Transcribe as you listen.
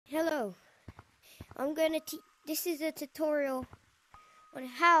So, I'm going to this is a tutorial on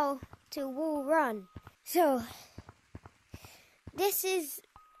how to wall run. So, this is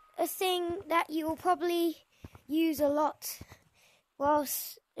a thing that you will probably use a lot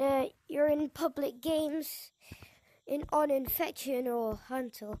whilst you're in public games on Infection or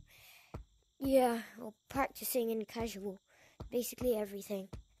Hunt or practicing in casual, basically everything.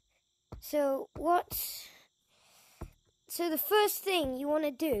 So the first thing you want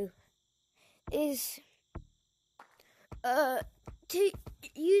to do is to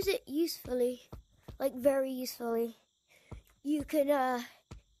use it usefully, like very usefully. You could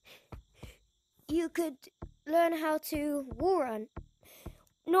learn how to wall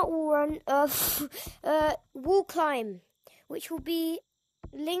climb, which will be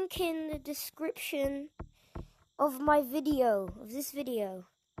link in the description of this video.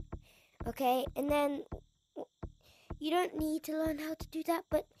 Okay, and then you don't need to learn how to do that,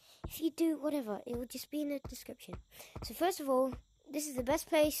 but if you do, whatever, it will just be in the description. So first of all, this is the best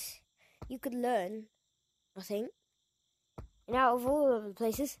place you could learn, I think. And out of all of the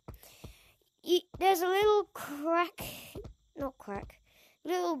places, there's a little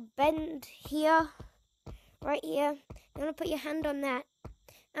little bend here, right here. You want to put your hand on that,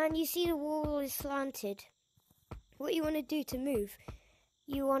 and you see the wall is slanted. What you want to do to move,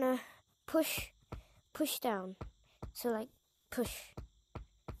 you want to push down. So like push.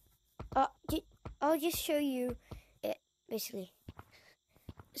 I'll just show you it basically.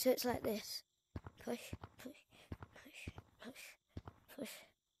 So it's like this. Push, push, push, push, push,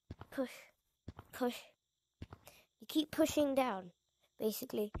 push, push. You keep pushing down,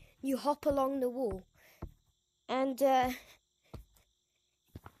 basically. You hop along the wall. And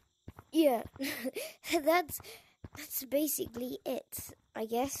yeah, that's basically it, I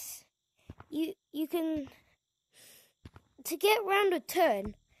guess. You can, to get round a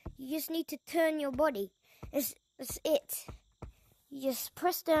turn, you just need to turn your body. That's it. You just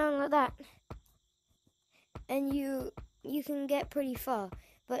press down like that, and you can get pretty far.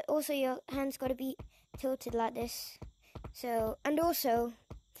 But also your hands got to be tilted like this. So, and also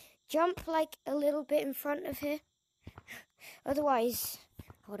jump like a little bit in front of here. Otherwise,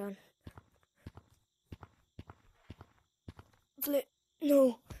 hold on. Flip.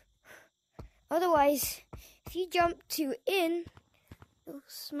 No. Otherwise, if you jump too in, you'll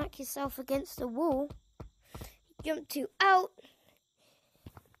smack yourself against the wall. Jump too out,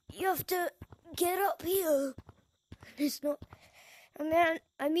 you have to get up here. It's not,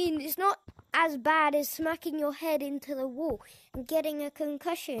 it's not as bad as smacking your head into the wall and getting a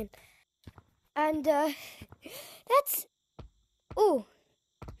concussion. And that's,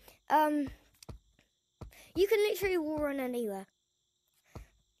 you can literally wall run anywhere.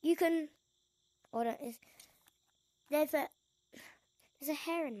 You can, hold on, there's a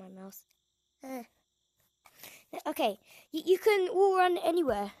hair in my mouth. Okay, you can wall run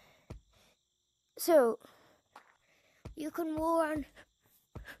anywhere. So, you can wall run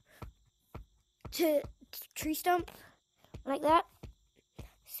to tree stump, like that.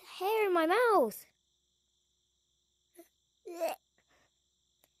 There's hair in my mouth. The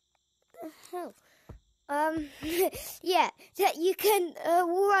hell? Yeah, you can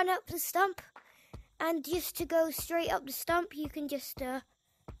wall run up the stump, and just to go straight up the stump, you can just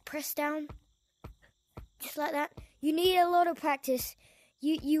press down, just like that. You need a lot of practice.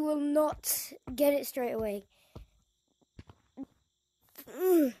 You will not get it straight away.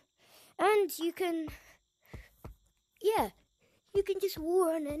 And you can just wall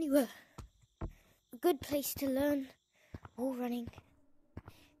run anywhere. A good place to learn wall running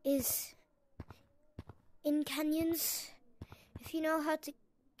is in canyons. If you know how to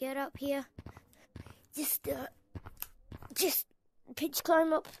get up here, just pitch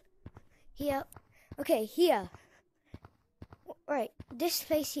climb up here. Okay, here. Right, this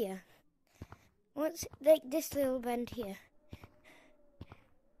place here. Once, like this little bend here.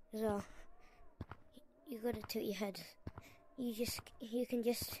 So, you gotta tilt your head. You can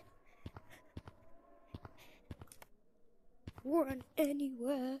just run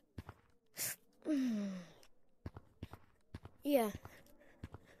anywhere. Yeah.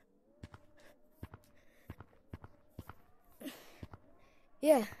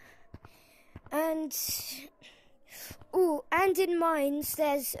 Yeah. And in mines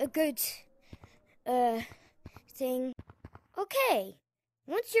there's a good thing. Okay.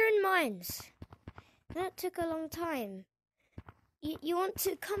 Once you're in mines, that took a long time. You want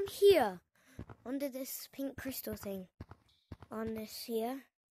to come here under this pink crystal thing on this here.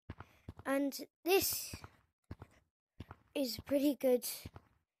 And this is a pretty good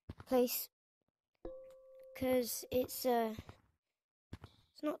place because it's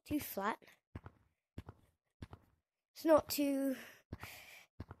It's not too flat. It's not too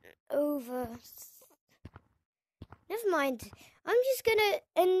over. Never mind. I'm just gonna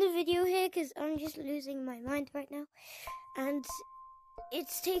end the video here because I'm just losing my mind right now. And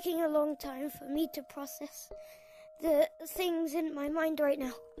it's taking a long time for me to process the things in my mind right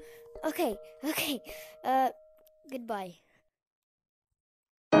now. Okay. Goodbye.